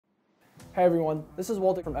Hey everyone, this is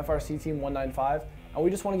Walter from FRC Team 195, and we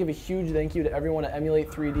just want to give a huge thank you to everyone at Emulate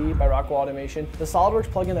 3D by Rockwell Automation. The Solidworks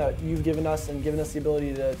plugin that you've given us and given us the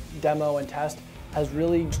ability to demo and test has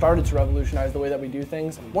really started to revolutionize the way that we do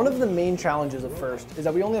things. One of the main challenges at first is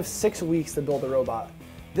that we only have 6 weeks to build a robot.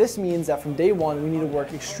 This means that from day one, we need to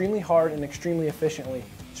work extremely hard and extremely efficiently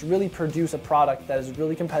to really produce a product that is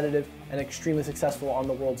really competitive and extremely successful on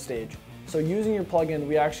the world stage. So using your plugin,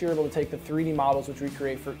 we actually are able to take the 3D models which we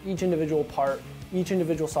create for each individual part, each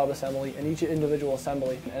individual sub-assembly, and each individual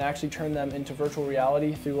assembly, and actually turn them into virtual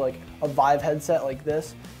reality through like a Vive headset like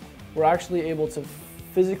this. We're actually able to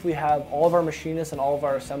physically have all of our machinists and all of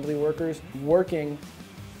our assembly workers working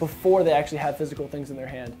before they actually have physical things in their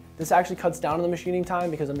hand. This actually cuts down on the machining time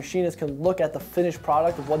because a machinist can look at the finished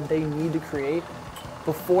product of what they need to create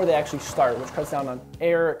before they actually start, which cuts down on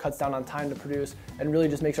error, it cuts down on time to produce, and really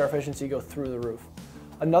just makes our efficiency go through the roof.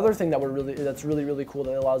 Another thing that that's really cool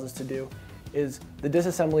that it allows us to do is the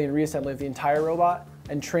disassembly and reassembly of the entire robot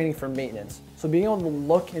and training for maintenance. So being able to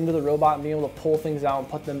look into the robot and being able to pull things out and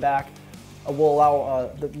put them back will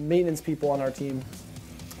allow the maintenance people on our team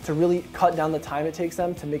to really cut down the time it takes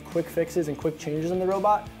them to make quick fixes and quick changes in the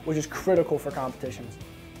robot, which is critical for competitions.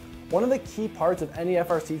 One of the key parts of any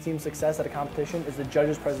FRC team success at a competition is the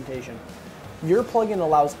judge's presentation. Your plugin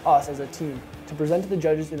allows us as a team to present to the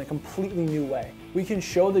judges in a completely new way. We can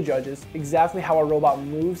show the judges exactly how our robot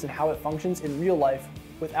moves and how it functions in real life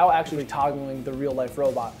without actually toggling the real life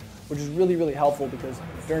robot, which is really helpful because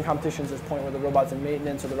during competitions there's a point where the robot's in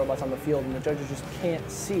maintenance or the robot's on the field and the judges just can't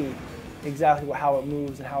see exactly how it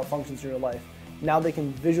moves and how it functions in real life. Now they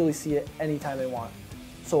can visually see it anytime they want.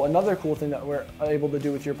 So another cool thing that we're able to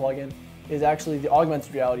do with your plugin is actually the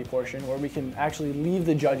augmented reality portion, where we can actually leave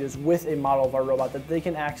the judges with a model of our robot that they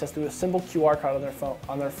can access through a simple QR code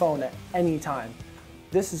on their phone at any time.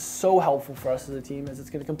 This is so helpful for us as a team, as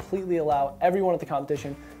it's going to completely allow everyone at the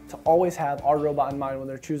competition to always have our robot in mind when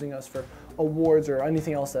they're choosing us for awards or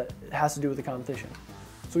anything else that has to do with the competition.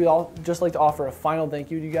 So we'd all just like to offer a final thank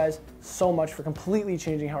you to you guys so much for completely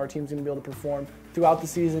changing how our team's going to be able to perform throughout the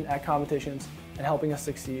season at competitions and helping us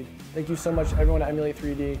succeed. Thank you so much everyone at Emulate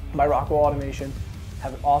 3D by Rockwell Automation.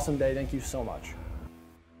 Have an awesome day. Thank you so much.